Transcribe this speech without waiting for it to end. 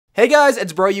Hey guys,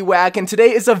 it's Bro You Whack, and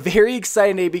today is a very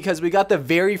exciting day because we got the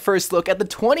very first look at the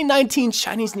 2019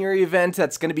 Chinese New Year event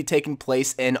that's going to be taking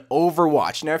place in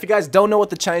Overwatch. Now, if you guys don't know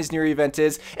what the Chinese New Year event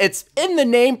is, it's in the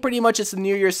name. Pretty much it's the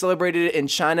New Year celebrated in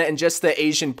China and just the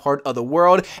Asian part of the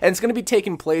world, and it's going to be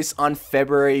taking place on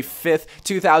February 5th,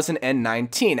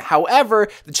 2019. However,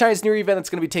 the Chinese New Year event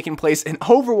that's going to be taking place in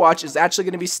Overwatch is actually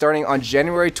going to be starting on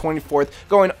January 24th,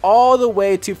 going all the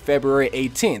way to February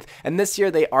 18th. And this year,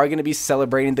 they are going to be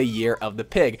celebrating the year of the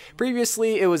pig.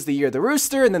 Previously, it was the year of the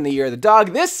rooster and then the year of the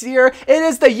dog. This year, it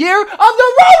is the year of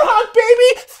the roadhog,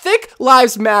 baby! Thick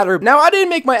lives matter. Now, I didn't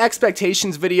make my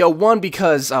expectations video, one,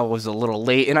 because I was a little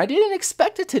late and I didn't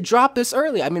expect it to drop this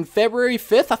early. I mean, February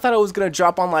 5th, I thought it was going to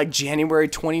drop on like January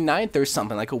 29th or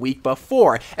something, like a week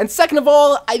before. And second of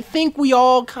all, I think we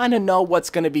all kind of know what's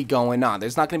going to be going on.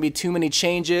 There's not going to be too many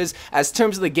changes. As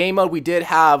terms of the game mode, we did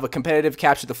have a competitive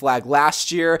capture the flag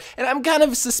last year, and I'm kind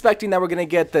of suspecting that we're going to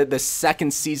get the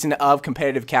second season of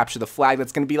competitive capture the flag.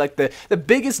 That's going to be like the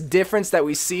biggest difference that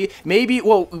we see. Maybe,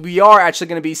 well, we are actually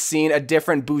going to be seeing a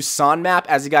different Busan map.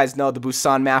 As you guys know, the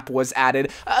Busan map was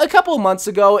added a couple of months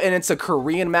ago, and it's a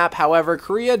Korean map. However,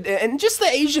 Korea and just the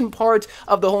Asian part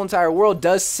of the whole entire world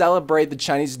does celebrate the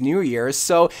Chinese New Year,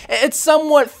 so it's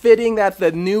somewhat fitting that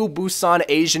the new Busan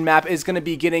Asian map is going to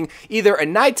be getting either a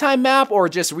nighttime map or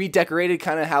just redecorated,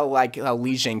 kind of how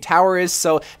Lijiang Tower is.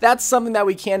 So that's something that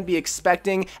we can be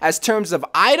expecting. As terms of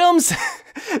items,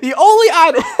 the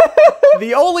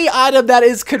only item that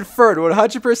is confirmed,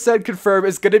 100% confirmed,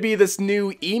 is going to be this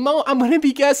new emote. I'm going to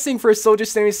be guessing for Soldier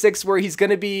 76, where he's going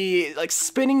to be like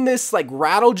spinning this like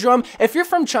rattle drum. If you're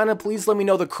from China, please let me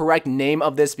know the correct name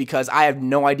of this because I have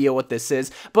no idea what this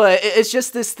is. But it's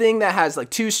just this thing that has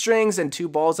like two strings and two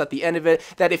balls at the end of it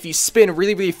that if you spin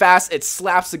really, really fast, it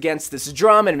slaps against this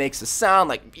drum and it makes a sound.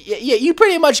 Like, yeah, you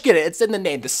pretty much get it. It's in the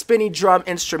name, the spinny drum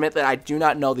instrument that I do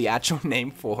not know the actual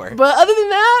name for. But other than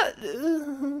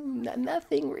that,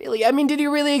 nothing really. I mean, did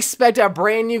you really expect a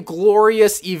brand new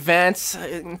glorious event?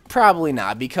 Probably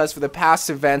not, because for the past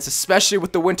events, especially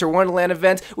with the Winter Wonderland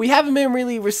event, we haven't been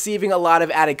really receiving a lot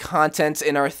of added content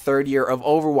in our third year of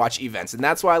Overwatch events, and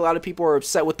that's why a lot of people are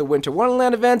upset with the Winter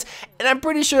Wonderland event, and I'm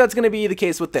pretty sure that's going to be the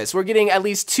case with this. We're getting at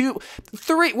least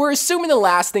three, we're assuming the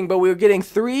last thing, but we're getting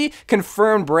 3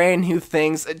 confirmed brand new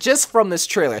things just from this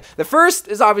trailer. The first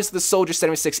is obviously the Soldier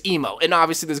 76 emote, and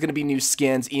obviously there's going to be new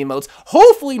skins, emotes,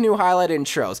 hopefully new highlight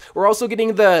intros. We're also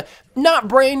getting the not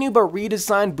brand new but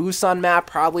redesigned Busan map,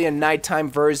 probably a nighttime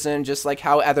version, just like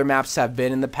how other maps have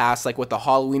been in the past, like with the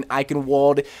Halloween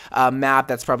Eichenwald map.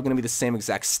 That's probably going to be the same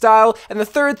exact style. And the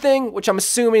third thing, which I'm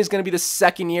assuming is going to be the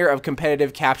second year of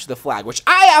competitive capture the flag, which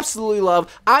I absolutely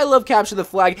love. I love capture the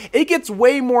flag. It gets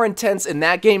way more intense in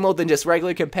that game mode than just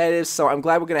regular competitive, so I'm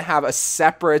glad we're going to have a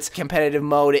separate competitive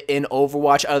mode in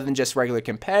Overwatch other than just regular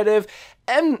competitive.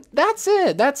 And that's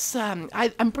it. That's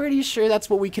I'm pretty sure that's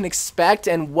what we can expect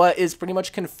and what is pretty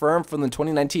much confirmed from the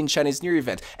 2019 Chinese New Year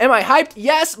event. Am I hyped?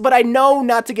 Yes, but I know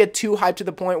not to get too hyped to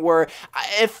the point where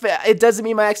if it doesn't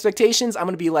meet my expectations, I'm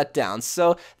going to be let down.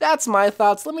 So that's my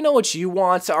thoughts. Let me know what you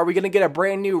want. Are we going to get a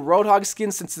brand new Roadhog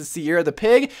skin since it's the year of the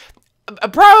pig?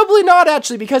 Probably not,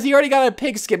 actually, because he already got a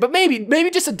pig skin, but maybe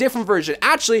just a different version.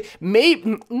 Actually,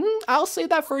 maybe I'll save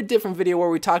that for a different video where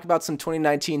we talk about some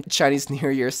 2019 Chinese New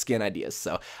Year skin ideas.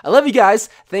 So I love you guys.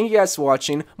 Thank you guys for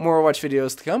watching. More Overwatch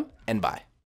videos to come, and bye.